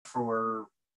for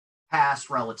past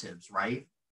relatives, right?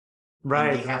 And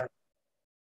Right, they have,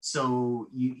 so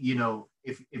you know,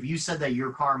 if you said that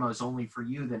your karma is only for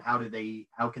you, then how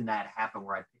can that happen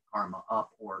where I pick karma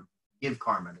up or give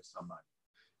karma to somebody?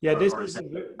 yeah, Or is that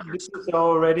this is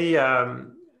already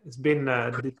it's been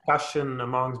a discussion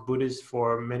amongst Buddhists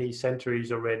for many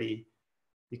centuries already,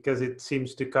 because it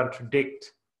seems to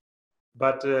contradict.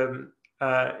 But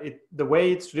the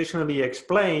way it's traditionally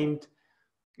explained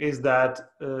is that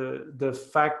the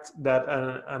fact that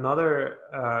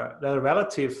that a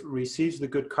relative receives the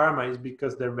good karma is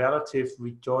because the relative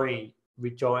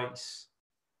rejoice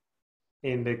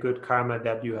in the good karma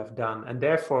that you have done, and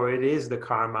therefore it is the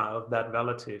karma of that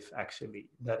relative actually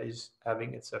that is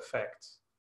having its effects.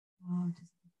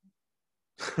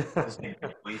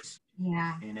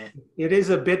 Yeah, in it. It is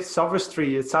a bit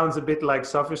sophistry. It sounds a bit like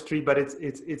sophistry, but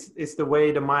it's the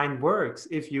way the mind works.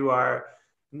 If you are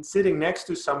sitting next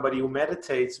to somebody who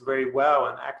meditates very well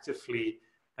and actively,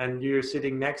 and you're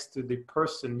sitting next to the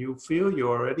person, you feel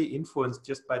you're already influenced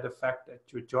just by the fact that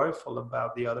you're joyful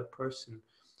about the other person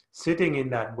sitting in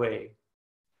that way.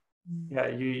 Yeah,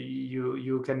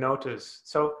 you can notice.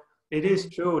 So it is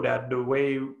true that the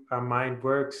way our mind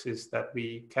works is that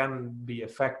we can be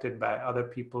affected by other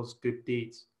people's good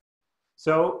deeds.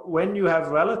 So when you have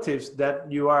relatives that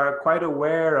you are quite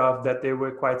aware of, that they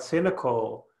were quite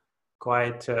cynical,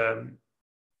 quite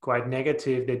quite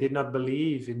negative, they did not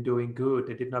believe in doing good,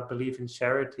 they did not believe in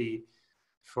charity,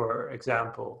 for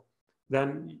example,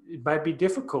 then it might be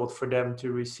difficult for them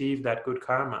to receive that good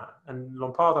karma. And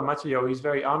Longpa Dhammakaya, he's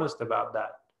very honest about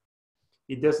that.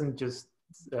 He doesn't just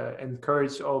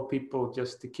encourage all people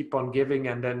just to keep on giving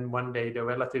and then one day the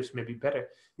relatives may be better.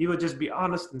 He will just be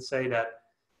honest and say that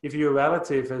if your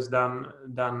relative has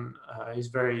is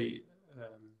very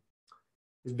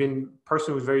has been a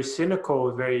person who's very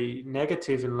cynical, very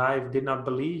negative in life, did not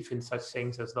believe in such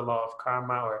things as the law of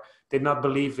karma, or did not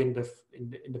believe in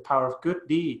the power of good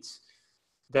deeds,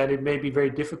 then it may be very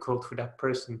difficult for that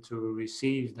person to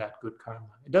receive that good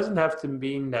karma. It doesn't have to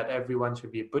mean that everyone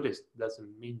should be a Buddhist. It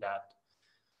doesn't mean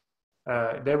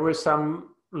that. There were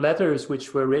some letters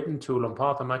which were written to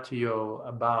Longpa Dhammakaya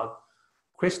about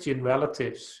Christian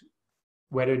relatives,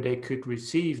 whether they could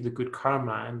receive the good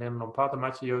karma. And then Longpa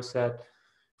Dhammakaya said,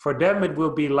 for them it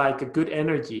will be like a good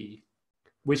energy,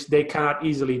 which they cannot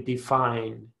easily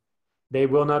define. They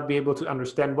will not be able to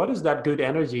understand what is that good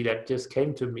energy that just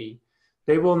came to me.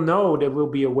 They will know, they will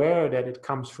be aware that it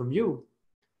comes from you,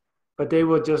 but they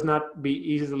will just not be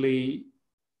easily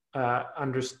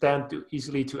understand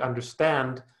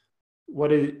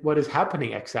what is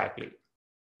happening exactly.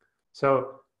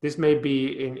 So this may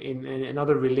be in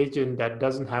another religion that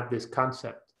doesn't have this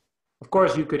concept. Of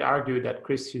course, you could argue that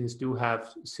Christians do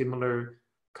have similar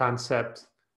concept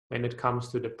when it comes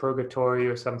to the purgatory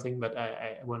or something, but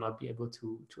I will not be able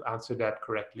to answer that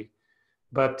correctly.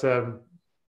 But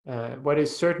what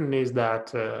is certain is that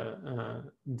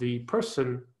the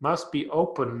person must be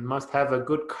open, must have a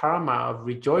good karma of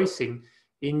rejoicing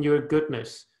in your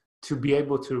goodness to be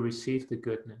able to receive the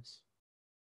goodness.